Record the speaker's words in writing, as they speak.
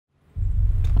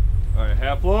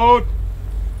Half load.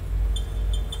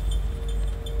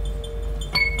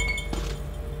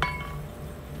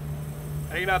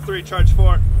 Hanging out 3, charge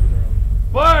 4.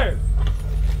 Fire!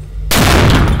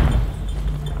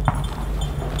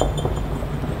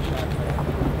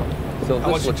 So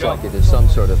this looks like it is some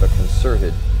sort of a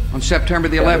concerted on September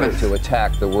the 11th to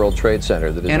attack the World Trade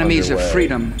Center that is enemies of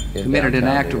freedom committed an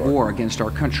act of war against our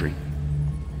country.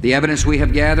 The evidence we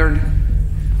have gathered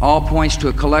all points to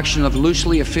a collection of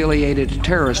loosely affiliated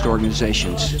terrorist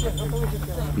organizations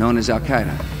known as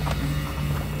Al-Qaeda.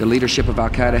 The leadership of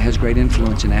Al-Qaeda has great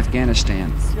influence in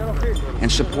Afghanistan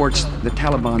and supports the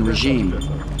Taliban regime.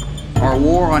 Our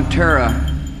war on terror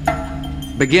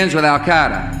begins with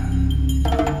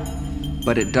Al-Qaeda,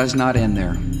 but it does not end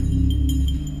there.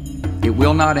 It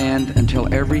will not end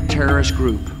until every terrorist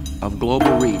group of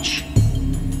global reach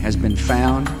has been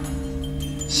found,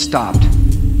 stopped,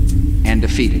 and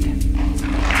defeated.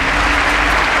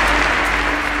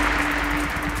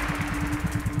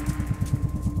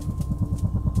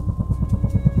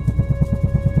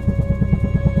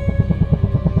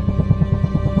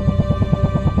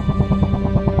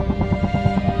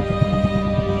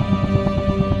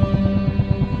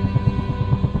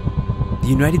 The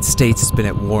United States has been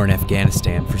at war in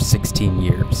Afghanistan for 16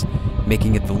 years,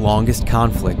 making it the longest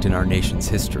conflict in our nation's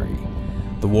history.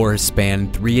 The war has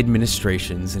spanned 3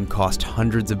 administrations and cost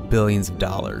hundreds of billions of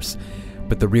dollars,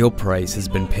 but the real price has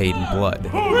been paid in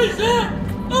blood.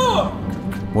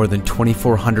 More than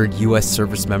 2,400 U.S.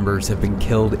 service members have been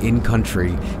killed in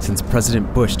country since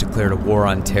President Bush declared a war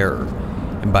on terror.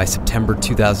 And by September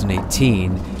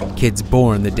 2018, kids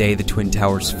born the day the Twin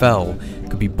Towers fell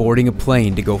could be boarding a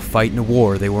plane to go fight in a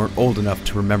war they weren't old enough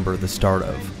to remember the start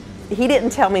of. He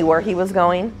didn't tell me where he was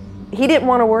going. He didn't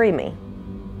want to worry me.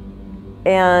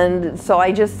 And so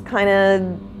I just kind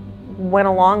of went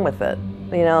along with it.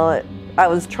 You know, I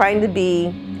was trying to be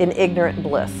in ignorant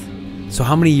bliss. So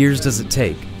how many years does it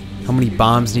take? How many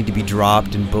bombs need to be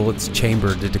dropped and bullets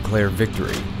chambered to declare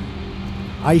victory?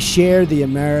 I share the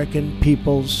American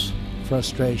people's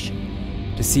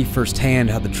frustration. To see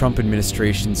firsthand how the Trump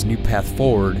administration's new path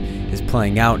forward is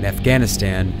playing out in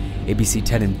Afghanistan,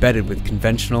 ABC10 embedded with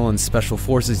conventional and special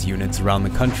forces units around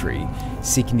the country,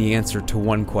 seeking the answer to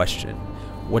one question: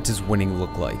 what does winning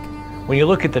look like? When you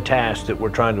look at the task that we're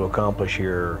trying to accomplish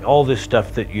here, all this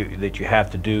stuff that you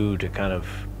have to do to kind of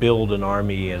build an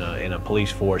army and a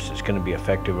police force that's going to be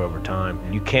effective over time,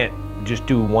 you can't just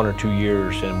do 1 or 2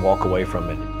 years and walk away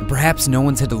from it. And perhaps no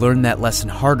one's had to learn that lesson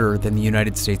harder than the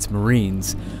United States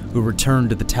Marines, who returned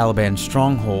to the Taliban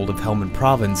stronghold of Helmand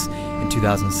province in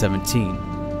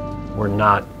 2017. We're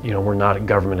not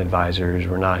government advisors.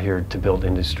 We're not here to build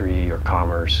industry or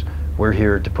commerce. We're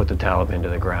here to put the Taliban to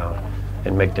the ground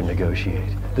and make them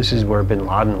negotiate. This is where bin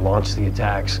Laden launched the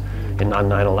attacks on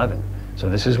 9/11. So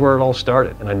this is where it all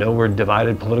started. And I know we're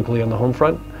divided politically on the home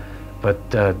front, but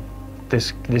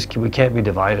we can't be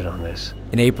divided on this.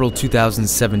 In April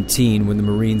 2017, when the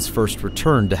Marines first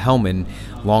returned to Helmand,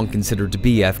 long considered to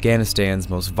be Afghanistan's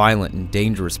most violent and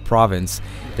dangerous province,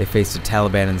 they faced a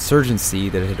Taliban insurgency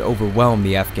that had overwhelmed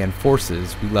the Afghan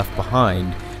forces we left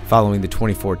behind following the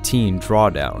 2014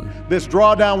 drawdown. This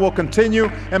drawdown will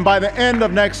continue, and by the end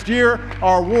of next year,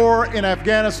 our war in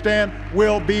Afghanistan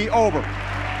will be over.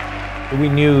 We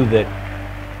knew that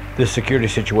the security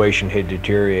situation had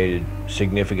deteriorated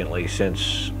significantly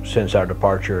since our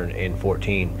departure in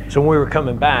 14. So when we were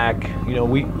coming back, you know,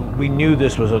 we knew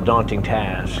this was a daunting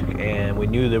task, and we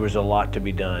knew there was a lot to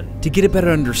be done. To get a better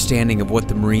understanding of what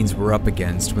the Marines were up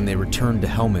against when they returned to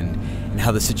Helmand, and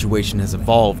how the situation has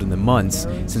evolved in the months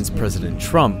since President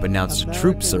Trump announced a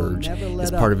troop surge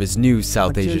as part of his new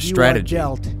South Asia strategy,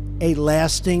 dealt a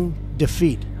lasting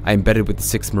defeat. I embedded with the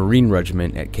 6th Marine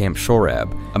Regiment at Camp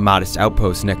Shorab, a modest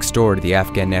outpost next door to the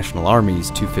Afghan National Army's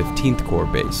 215th Corps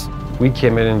base. We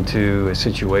came into a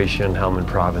situation in Helmand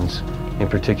province, in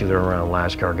particular around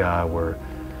Lashkar-Gah, where,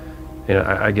 you know,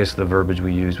 I guess the verbiage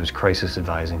we used was crisis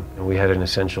advising. And we had an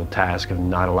essential task of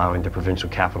not allowing the provincial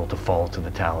capital to fall to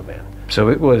the Taliban. So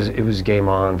it was game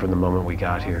on from the moment we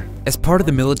got here. As part of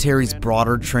the military's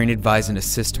broader Train, Advise, and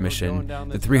Assist mission,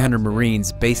 the 300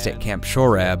 Marines based at Camp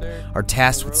Shorab are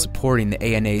tasked with supporting the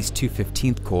ANA's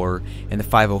 215th Corps and the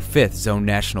 505th Zone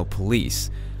National Police,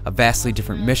 a vastly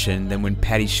different mission than when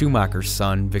Patty Schumacher's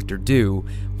son, Victor Dew,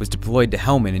 was deployed to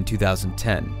Helmand in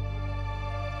 2010.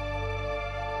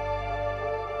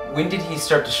 When did he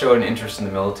start to show an interest in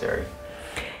the military?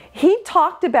 He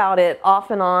talked about it off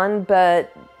and on,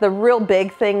 but the real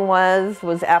big thing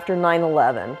was after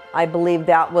 9/11. I believe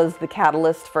that was the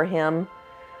catalyst for him,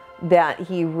 that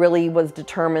he really was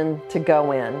determined to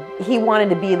go in. He wanted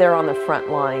to be there on the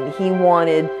front line. He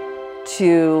wanted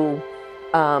to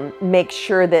make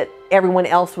sure that everyone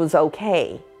else was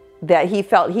okay, that he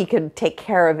felt he could take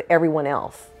care of everyone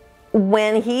else.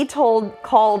 When he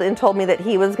called and told me that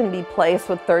he was going to be placed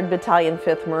with 3rd Battalion,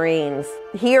 5th Marines,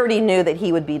 he already knew that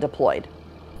he would be deployed.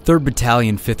 3rd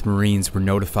Battalion, 5th Marines were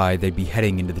notified they'd be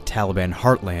heading into the Taliban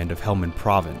heartland of Helmand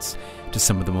province, to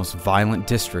some of the most violent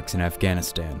districts in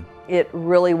Afghanistan. It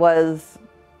really was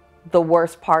the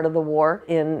worst part of the war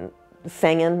in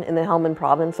Sangin in the Helmand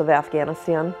province of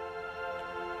Afghanistan.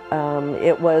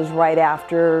 It was right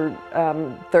after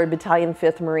 3rd Battalion,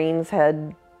 5th Marines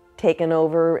had taken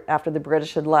over after the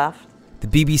British had left. The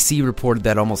BBC reported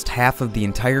that almost half of the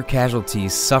entire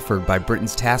casualties suffered by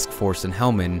Britain's task force in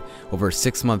Helmand over a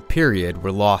 6-month period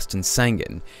were lost in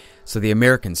Sangin, so the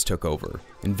Americans took over,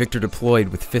 and Victor deployed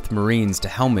with 5th Marines to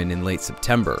Helmand in late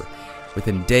September.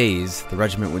 Within days, the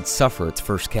regiment would suffer its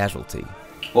first casualty.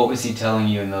 What was he telling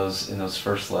you in those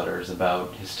first letters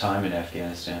about his time in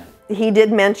Afghanistan? He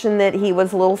did mention that he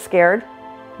was a little scared,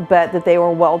 but that they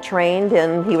were well trained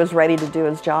and he was ready to do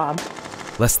his job.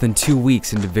 Less than 2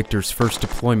 weeks into Victor's first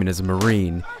deployment as a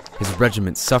Marine, his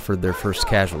regiment suffered their first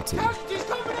casualty.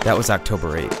 That was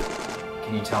October 8th.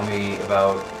 Can you tell me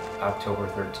about October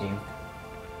 13th?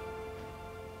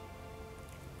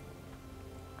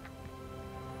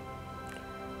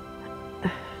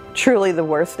 Truly the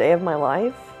worst day of my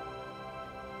life.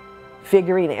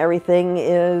 Figuring everything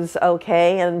is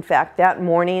okay. And in fact, that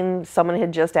morning, someone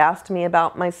had just asked me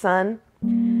about my son.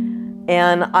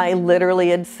 And I literally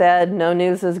had said, no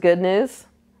news is good news,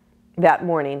 that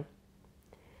morning.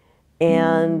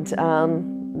 And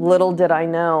little did I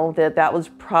know that that was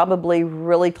probably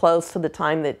really close to the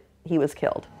time that he was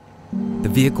killed. The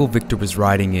vehicle Victor was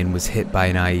riding in was hit by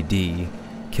an IED,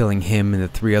 killing him and the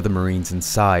 3 other Marines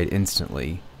inside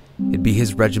instantly. It'd be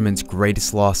his regiment's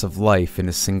greatest loss of life in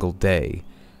a single day,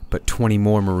 but 20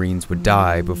 more Marines would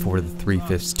die before the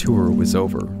 3/5 tour was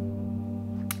over.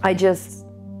 I just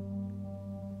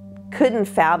couldn't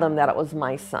fathom that it was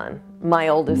my son, my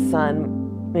oldest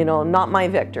son, you know, not my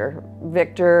Victor.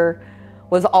 Victor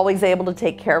was always able to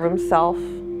take care of himself.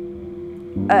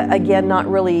 Again, not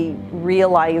really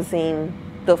realizing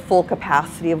the full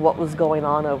capacity of what was going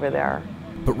on over there.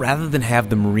 But rather than have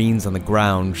the Marines on the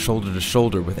ground shoulder to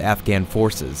shoulder with Afghan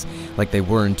forces, like they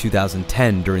were in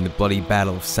 2010 during the bloody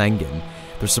Battle of Sangin,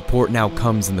 their support now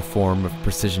comes in the form of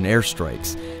precision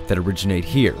airstrikes that originate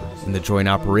here in the Joint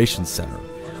Operations Center,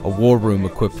 a war room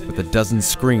equipped with a dozen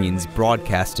screens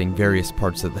broadcasting various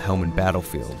parts of the Helmand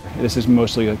battlefield. This is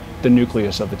mostly the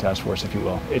nucleus of the task force, if you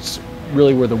will. It's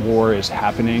really where the war is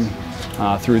happening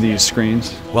through these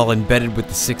screens. While embedded with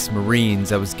the 6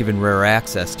 Marines, I was given rare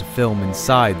access to film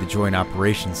inside the Joint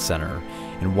Operations Center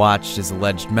and watched as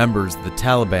alleged members of the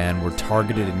Taliban were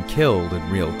targeted and killed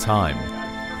in real time.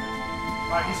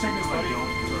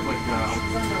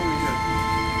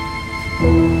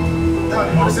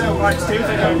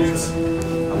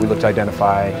 We look to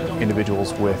identify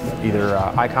individuals with either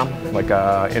ICOM, like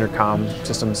intercom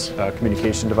systems,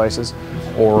 communication devices,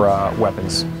 or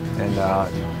weapons. And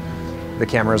the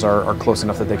cameras are close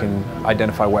enough that they can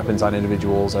identify weapons on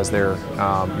individuals as they're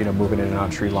moving in and out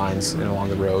of tree lines and along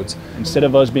the roads. Instead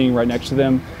of us being right next to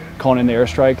them, calling in the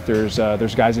airstrike,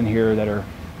 there's guys in here that are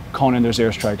calling in those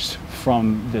airstrikes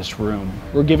from this room.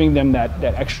 We're giving them that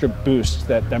extra boost,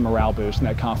 that morale boost and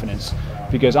that confidence,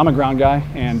 because I'm a ground guy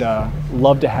and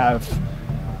love to have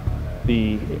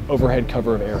the overhead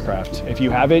cover of aircraft. If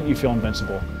you have it, you feel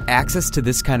invincible. Access to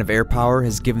this kind of air power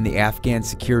has given the Afghan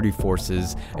security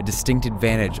forces a distinct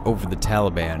advantage over the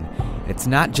Taliban. It's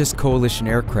not just coalition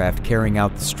aircraft carrying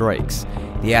out the strikes.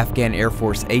 The Afghan Air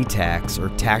Force ATACs, or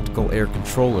Tactical Air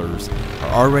Controllers,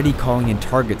 are already calling in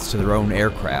targets to their own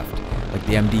aircraft, like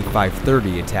the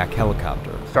MD-530 attack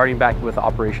helicopter. Starting back with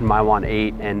Operation Maiwan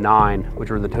 8 and 9, which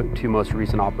were the 2 most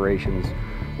recent operations,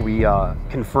 we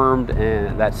confirmed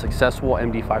that successful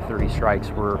MD-530 strikes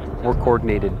were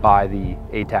coordinated by the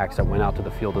ATACs that went out to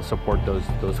the field to support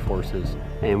those forces.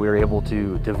 And we were able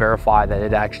to verify that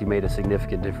it actually made a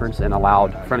significant difference and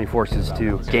allowed friendly forces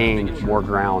to gain more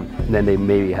ground than they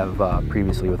maybe have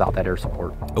previously without that air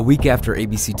support. A week after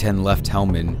ABC10 left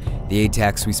Helmand, the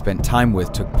ATACs we spent time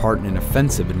with took part in an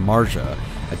offensive in Marja,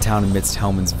 a town amidst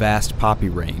Helmand's vast poppy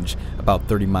range, about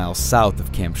 30 miles south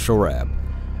of Camp Shorab.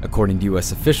 According to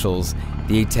U.S. officials,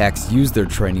 the ATACs used their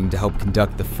training to help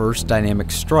conduct the first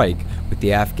dynamic strike with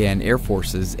the Afghan Air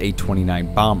Force's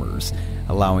A-29 bombers,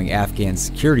 allowing Afghan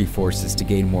security forces to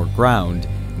gain more ground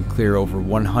and clear over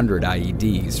 100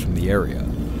 IEDs from the area.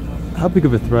 How big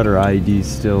of a threat are IEDs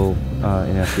still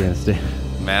in Afghanistan?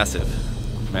 Massive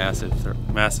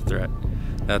threat.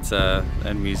 That's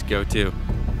enemy's go-to.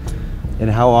 And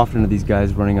how often are these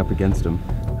guys running up against them?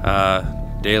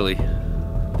 Daily.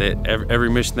 Every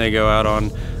mission they go out on,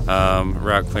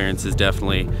 route clearance is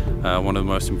definitely one of the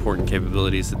most important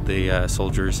capabilities that the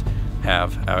soldiers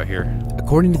have out here.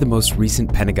 According to the most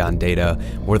recent Pentagon data,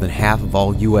 more than half of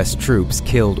all U.S. troops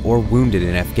killed or wounded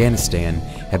in Afghanistan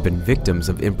have been victims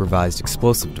of improvised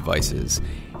explosive devices,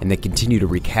 and they continue to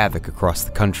wreak havoc across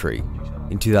the country.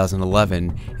 In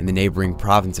 2011, in the neighboring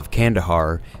province of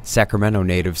Kandahar, Sacramento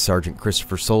native Sergeant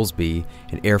Christopher Soulsby,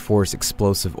 an Air Force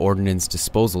explosive ordnance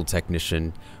disposal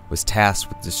technician, was tasked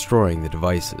with destroying the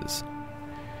devices.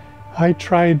 I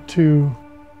tried to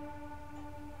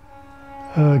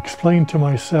explain to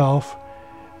myself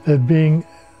that being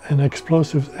an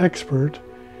explosives expert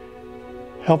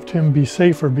helped him be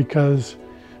safer, because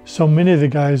so many of the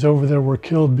guys over there were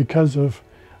killed because of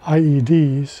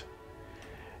IEDs.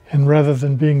 And rather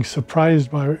than being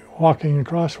surprised by walking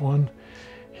across one,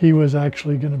 he was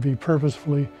actually going to be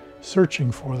purposefully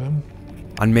searching for them.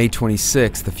 On May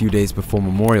 26th, a few days before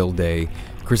Memorial Day,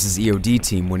 Chris's EOD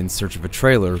team went in search of a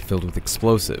trailer filled with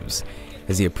explosives.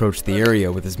 As he approached the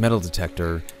area with his metal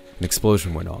detector, an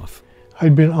explosion went off.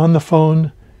 I'd been on the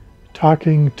phone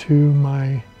talking to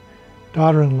my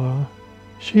daughter-in-law.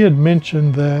 She had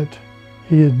mentioned that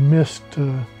he had missed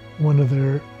one of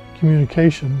their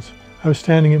communications. I was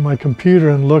standing at my computer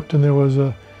and looked, and there was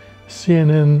a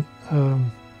CNN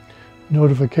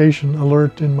notification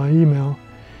alert in my email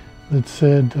that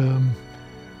said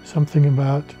something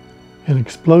about an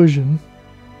explosion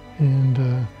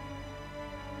and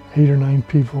 8 or 9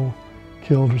 people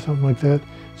killed or something like that.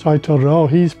 So I told her, oh,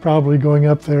 he's probably going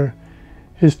up there,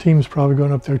 his team's probably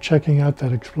going up there checking out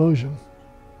that explosion.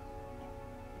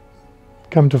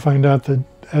 Come to find out that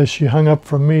as she hung up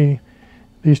from me,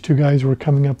 these 2 guys were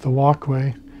coming up the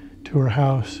walkway to her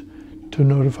house to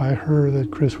notify her that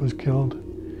Chris was killed.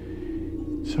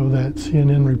 So that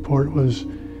CNN report was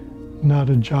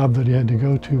not a job that he had to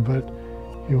go to, but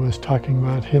he was talking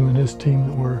about him and his team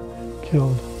that were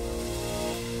killed.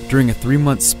 During a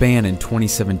 3-month span in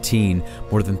 2017,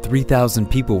 more than 3,000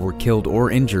 people were killed or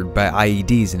injured by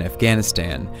IEDs in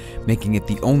Afghanistan, making it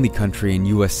the only country in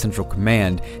U.S. Central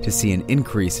Command to see an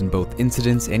increase in both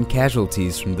incidents and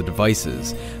casualties from the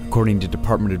devices, according to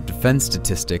Department of Defense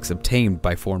statistics obtained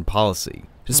by Foreign Policy.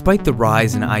 Despite the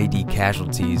rise in IED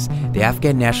casualties, the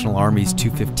Afghan National Army's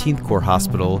 215th Corps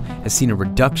Hospital has seen a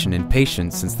reduction in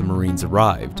patients since the Marines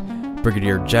arrived.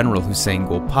 Brigadier General Hussein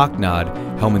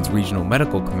Golpaknad, Helmand's regional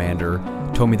medical commander,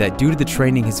 told me that due to the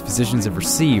training his physicians have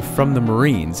received from the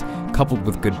Marines, coupled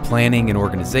with good planning and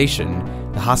organization,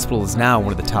 the hospital is now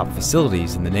one of the top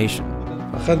facilities in the nation.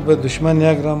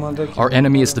 Our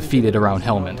enemy is defeated around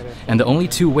Helmand, and the only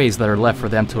 2 ways that are left for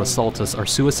them to assault us are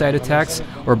suicide attacks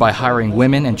or by hiring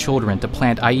women and children to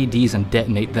plant IEDs and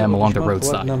detonate them along the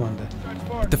roadside.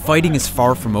 But the fighting is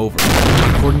far from over.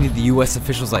 According to the U.S.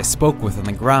 officials I spoke with on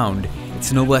the ground,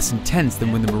 it's no less intense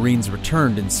than when the Marines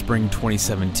returned in spring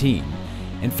 2017.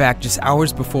 In fact, just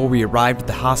hours before we arrived at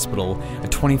the hospital, a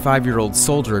 25-year-old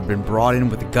soldier had been brought in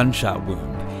with a gunshot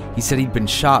wound. He said he'd been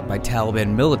shot by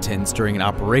Taliban militants during an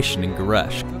operation in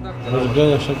Gereshk.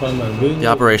 The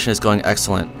operation is going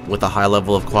excellent, with a high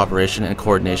level of cooperation and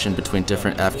coordination between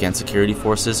different Afghan security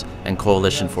forces and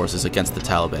coalition forces against the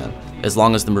Taliban. As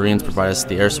long as the Marines provide us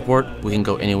the air support, we can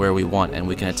go anywhere we want and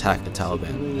we can attack the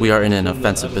Taliban. We are in an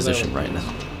offensive position right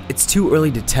now. It's too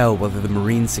early to tell whether the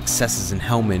Marines' successes in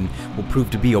Helmand will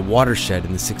prove to be a watershed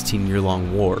in the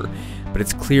 16-year-long war, but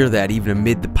it's clear that even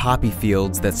amid the poppy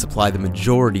fields that supply the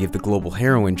majority of the global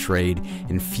heroin trade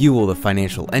and fuel the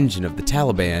financial engine of the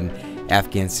Taliban,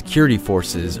 Afghan security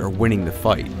forces are winning the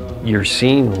fight. You're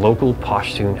seeing local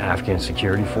Pashtun Afghan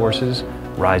security forces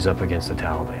rise up against the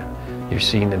Taliban. You're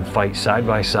seeing them fight side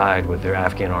by side with their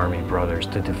Afghan army brothers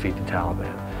to defeat the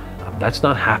Taliban. That's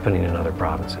not happening in other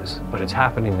provinces, but it's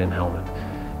happening in Helmand,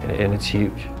 and it's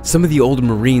huge. Some of the older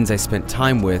Marines I spent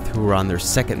time with who were on their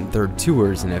 2nd and 3rd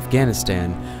tours in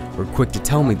Afghanistan were quick to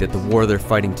tell me that the war they're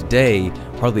fighting today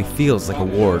hardly feels like a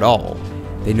war at all.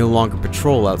 They no longer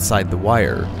patrol outside the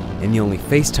wire, and the only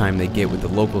FaceTime they get with the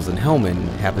locals in Helmand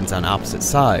happens on opposite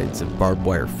sides of barbed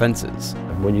wire fences.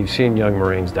 When you've seen young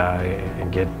Marines die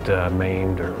and get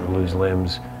maimed or lose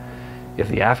limbs, if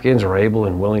the Afghans are able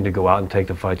and willing to go out and take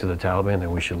the fight to the Taliban,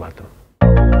 then we should let them.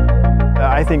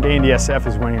 I think ANDSF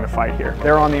is winning the fight here.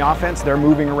 They're on the offense, they're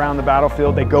moving around the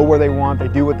battlefield, they go where they want, they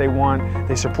do what they want,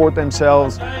 they support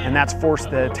themselves, and that's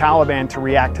forced the Taliban to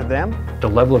react to them. The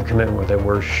level of commitment that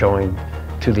we're showing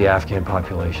to the Afghan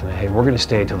population, that, hey, we're going to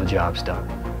stay until the job's done.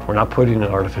 We're not putting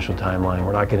an artificial timeline,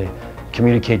 we're not going to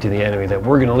communicate to the enemy that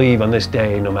we're going to leave on this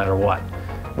day no matter what.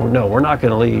 No, we're not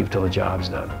going to leave till the job's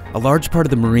done. A large part of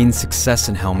the Marines' success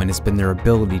in Helmand has been their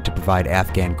ability to provide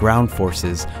Afghan ground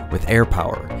forces with air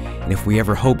power. And if we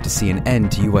ever hope to see an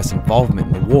end to U.S.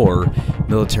 involvement in the war,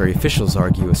 military officials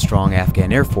argue a strong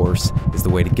Afghan Air Force is the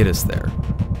way to get us there.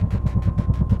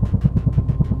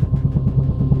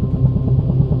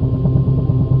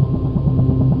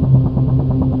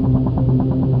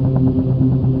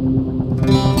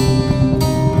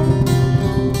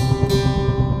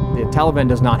 The Taliban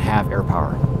does not have air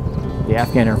power. The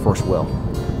Afghan Air Force will.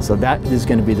 So that is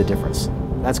going to be the difference.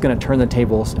 That's going to turn the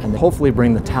tables and hopefully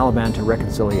bring the Taliban to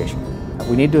reconciliation.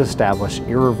 We need to establish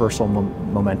irreversible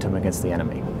momentum against the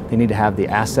enemy. They need to have the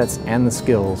assets and the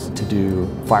skills to do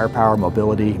firepower,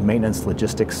 mobility, maintenance,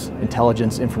 logistics,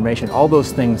 intelligence, information, all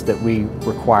those things that we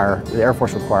require, the Air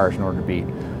Force requires in order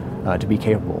to be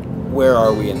capable. Where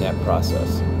are we in that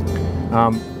process?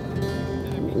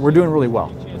 We're doing really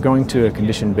well. Going to a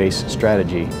condition-based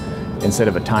strategy instead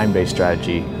of a time-based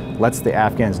strategy lets the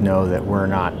Afghans know that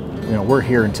we're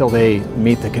here until they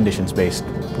meet the conditions-based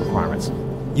requirements.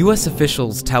 U.S.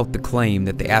 officials tout the claim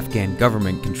that the Afghan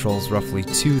government controls roughly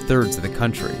 2/3 of the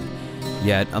country.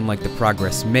 Yet, unlike the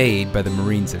progress made by the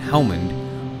Marines in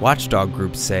Helmand, watchdog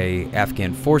groups say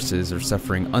Afghan forces are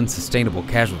suffering unsustainable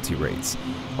casualty rates,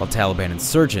 while Taliban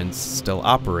insurgents still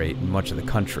operate in much of the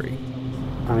country.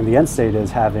 I mean, the end state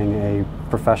is having a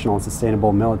professional and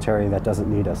sustainable military that doesn't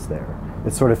need us there.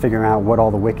 It's sort of figuring out what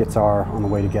all the wickets are on the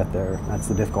way to get there. That's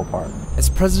the difficult part. As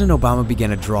President Obama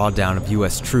began a drawdown of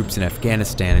U.S. troops in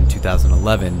Afghanistan in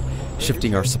 2011,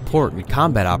 shifting our support and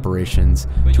combat operations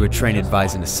to a train,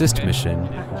 advise, and assist mission,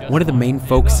 one of the main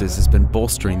focuses has been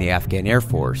bolstering the Afghan Air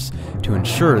Force to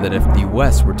ensure that if the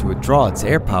U.S. were to withdraw its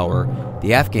air power,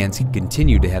 the Afghans could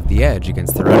continue to have the edge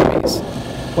against their enemies.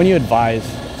 When you advise,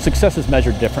 success is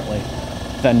measured differently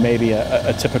than maybe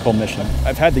a typical mission.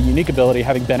 I've had the unique ability,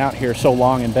 having been out here so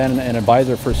long and been an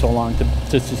advisor for so long,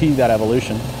 to see that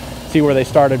evolution, see where they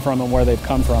started from and where they've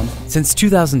come from. Since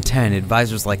 2010,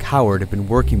 advisors like Howard have been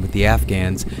working with the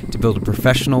Afghans to build a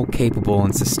professional, capable,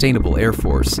 and sustainable Air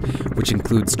Force, which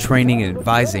includes training and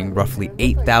advising roughly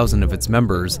 8,000 of its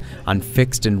members on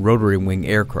fixed and rotary wing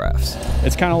aircrafts.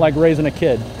 It's kind of like raising a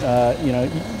kid.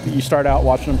 You start out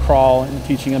watching them crawl and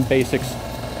teaching them basics,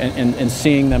 and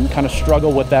seeing them kind of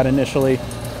struggle with that initially,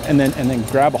 and then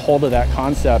grab a hold of that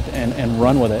concept and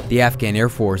run with it. The Afghan Air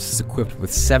Force is equipped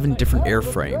with 7 different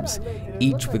airframes,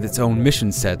 each with its own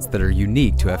mission sets that are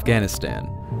unique to Afghanistan.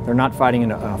 They're not fighting in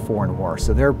a foreign war,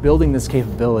 so they're building this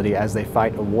capability as they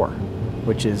fight a war,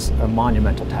 which is a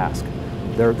monumental task.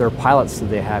 Their pilots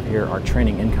that they have here are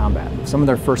training in combat. Some of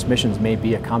their first missions may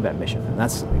be a combat mission, and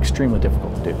that's extremely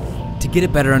difficult to do. To get a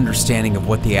better understanding of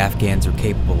what the Afghans are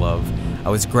capable of, I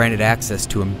was granted access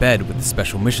to embed with the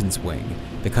Special Missions Wing,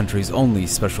 the country's only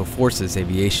Special Forces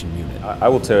aviation unit. I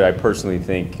will tell you, I personally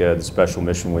think the Special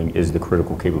Mission Wing is the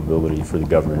critical capability for the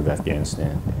government of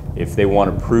Afghanistan. If they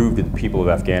want to prove to the people of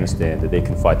Afghanistan that they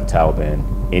can fight the Taliban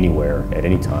anywhere, at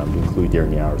any time, to include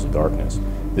during the hours of darkness,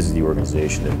 this is the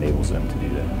organization that enables them to do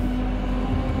that.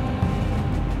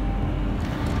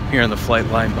 Here on the flight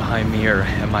line behind me are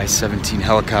Mi-17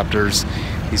 helicopters.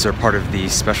 These are part of the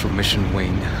Special Mission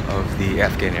Wing of the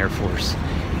Afghan Air Force.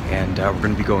 And we're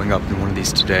going to be going up in one of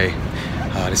these today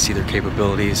to see their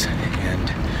capabilities and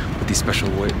what the Special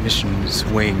Missions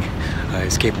Wing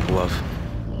is capable of.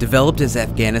 Developed as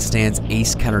Afghanistan's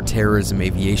ace counterterrorism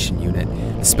aviation unit,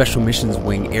 the Special Missions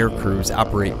Wing air crews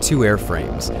operate 2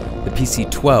 airframes. The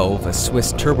PC-12, a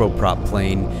Swiss turboprop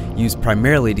plane used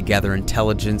primarily to gather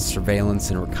intelligence,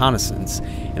 surveillance, and reconnaissance,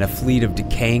 and a fleet of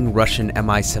decaying Russian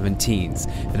Mi-17s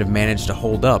that have managed to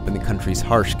hold up in the country's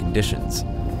harsh conditions.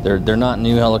 They're not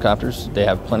new helicopters. They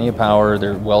have plenty of power.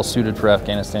 They're well suited for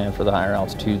Afghanistan for the higher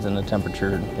altitudes and the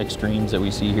temperature extremes that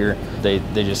we see here. They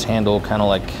just handle kind of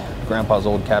like Grandpa's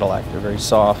old Cadillac. They're very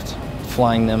soft.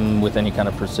 Flying them with any kind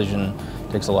of precision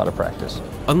takes a lot of practice.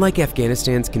 Unlike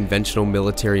Afghanistan's conventional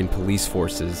military and police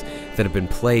forces that have been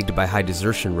plagued by high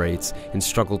desertion rates and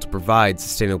struggle to provide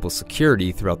sustainable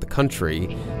security throughout the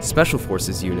country, Special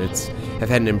Forces units have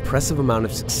had an impressive amount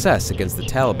of success against the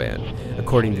Taliban,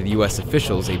 according to the U.S.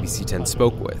 officials ABC10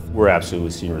 spoke with. We're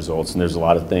absolutely seeing results, and there's a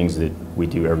lot of things that we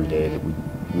do every day that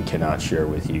we cannot share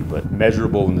with you, but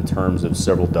measurable in the terms of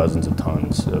several dozens of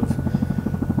tons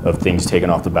of things taken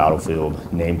off the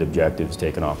battlefield, named objectives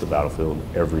taken off the battlefield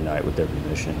every night with every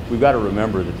mission. We've got to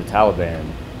remember that the Taliban,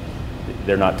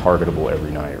 they're not targetable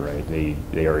every night, right?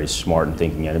 They are a smart and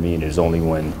thinking enemy, and it is only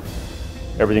when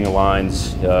everything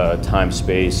aligns, time,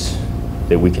 space,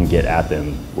 that we can get at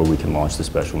them where we can launch the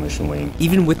Special Mission Wing.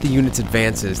 Even with the unit's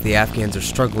advances, the Afghans are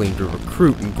struggling to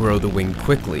recruit and grow the wing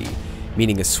quickly,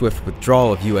 meaning a swift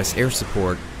withdrawal of U.S. air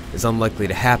support is unlikely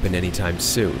to happen anytime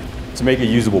soon. To make a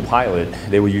usable pilot,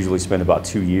 they would usually spend about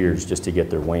 2 years just to get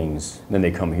their wings. Then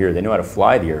they come here, they know how to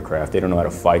fly the aircraft, they don't know how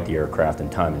to fight the aircraft in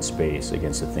time and space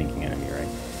against a thinking enemy, right?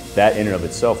 That in and of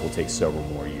itself will take several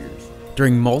more years.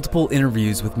 During multiple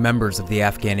interviews with members of the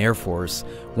Afghan Air Force,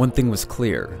 one thing was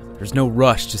clear. There's no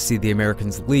rush to see the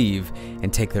Americans leave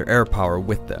and take their air power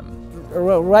with them.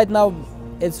 Right now,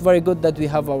 it's very good that we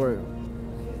have our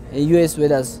U.S.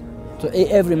 with us to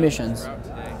every missions.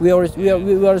 We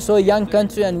are so young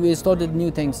country and we started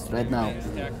new things right now.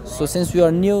 So since we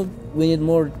are new, we need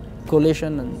more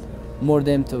coalition and more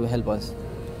them to help us.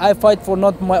 I fight for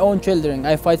not my own children,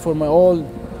 I fight for my whole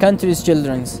country's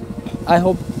children. I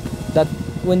hope that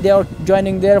when they are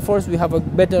joining the Air Force, we have a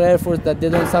better Air Force that they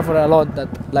don't suffer a lot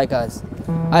like us.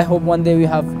 I hope one day we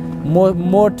have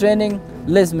more training,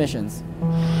 less missions.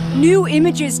 New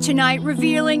images tonight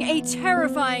revealing a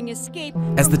terrifying escape.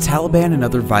 As the Taliban and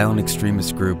other violent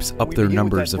extremist groups up their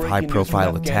numbers of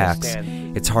high-profile attacks,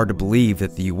 it's hard to believe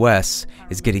that the U.S.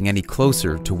 is getting any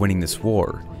closer to winning this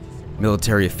war.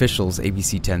 Military officials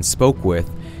ABC10 spoke with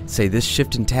say this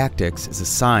shift in tactics is a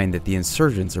sign that the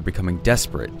insurgents are becoming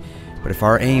desperate. But if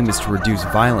our aim is to reduce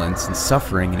violence and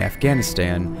suffering in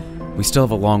Afghanistan, we still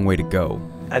have a long way to go.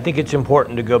 I think it's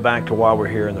important to go back to why we're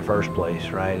here in the first place,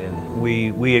 right? And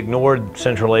we ignored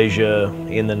Central Asia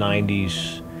in the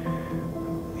 90s.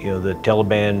 You know, the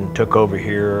Taliban took over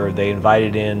here. They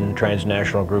invited in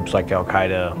transnational groups like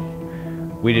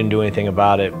Al-Qaeda. We didn't do anything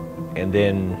about it. And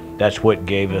then that's what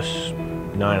gave us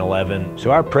 9/11.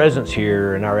 So our presence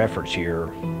here and our efforts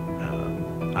here,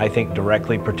 I think,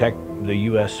 directly protect the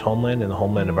U.S. homeland and the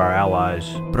homeland of our allies.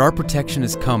 But our protection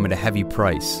has come at a heavy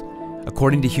price.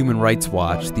 According to Human Rights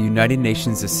Watch, the United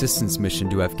Nations Assistance Mission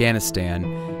to Afghanistan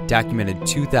documented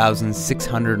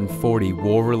 2,640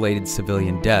 war-related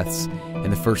civilian deaths in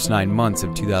the first 9 months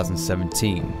of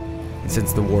 2017. And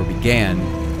since the war began,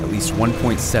 at least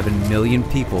 1.7 million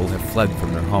people have fled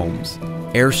from their homes.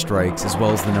 Airstrikes, as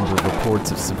well as the number of reports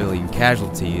of civilian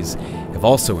casualties, have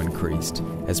also increased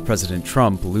as President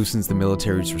Trump loosens the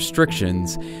military's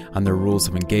restrictions on their rules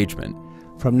of engagement.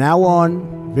 From now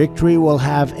on, victory will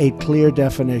have a clear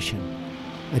definition: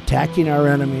 attacking our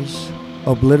enemies,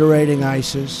 obliterating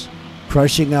ISIS,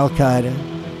 crushing Al-Qaeda,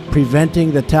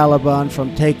 preventing the Taliban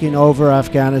from taking over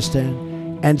Afghanistan,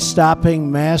 and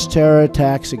stopping mass terror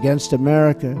attacks against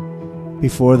America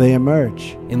before they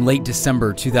emerge. In late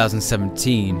December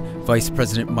 2017, Vice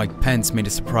President Mike Pence made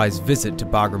a surprise visit to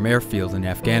Bagram Airfield in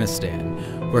Afghanistan,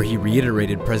 where he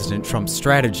reiterated President Trump's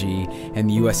strategy and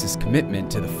the U.S.'s commitment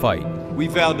to the fight. We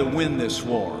vowed to win this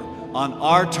war on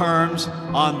our terms,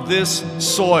 on this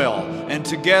soil. And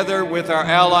together with our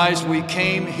allies, we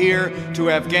came here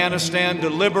to Afghanistan to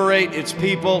liberate its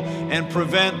people and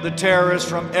prevent the terrorists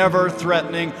from ever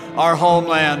threatening our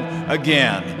homeland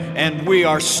again. And we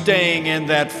are staying in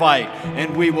that fight,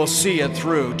 and we will see it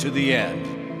through to the end.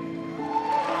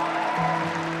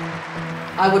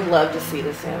 I would love to see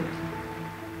this end.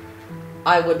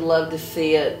 I would love to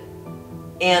see it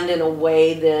end in a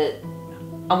way that,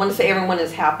 I want to say everyone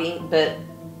is happy, but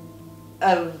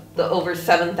of the over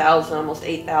 7,000, almost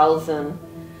 8,000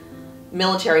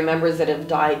 military members that have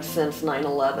died since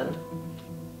 9/11,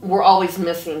 we're always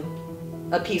missing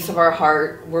a piece of our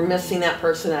heart. We're missing that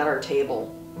person at our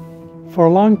table. For a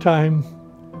long time,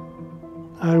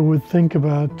 I would think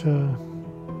about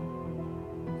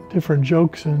different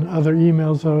jokes and other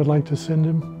emails I would like to send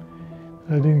him.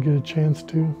 I didn't get a chance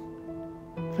to.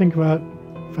 Think about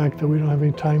the fact that we don't have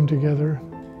any time together.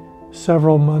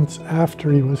 Several months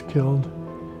after he was killed,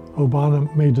 Obama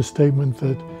made the statement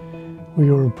that we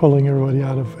were pulling everybody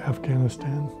out of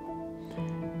Afghanistan.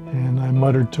 And I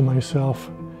muttered to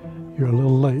myself, "You're a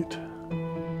little late."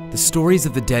 The stories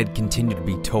of the dead continue to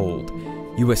be told.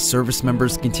 U.S. service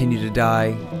members continue to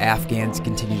die, Afghans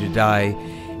continue to die,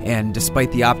 and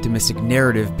despite the optimistic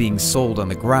narrative being sold on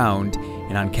the ground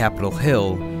and on Capitol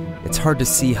Hill, it's hard to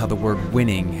see how the word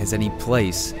winning has any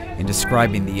place in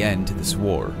describing the end to this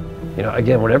war. You know,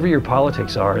 again, whatever your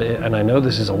politics are, and I know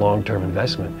this is a long-term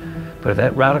investment, but if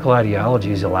that radical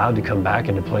ideology is allowed to come back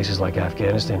into places like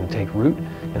Afghanistan and take root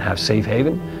and have safe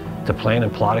haven to plan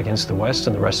and plot against the West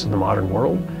and the rest of the modern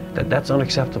world, that's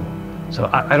unacceptable. So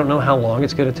I don't know how long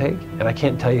it's going to take, and I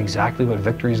can't tell you exactly what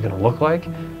victory is going to look like,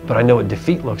 but I know what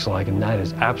defeat looks like, and that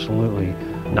is absolutely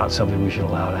not something we should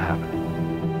allow to happen.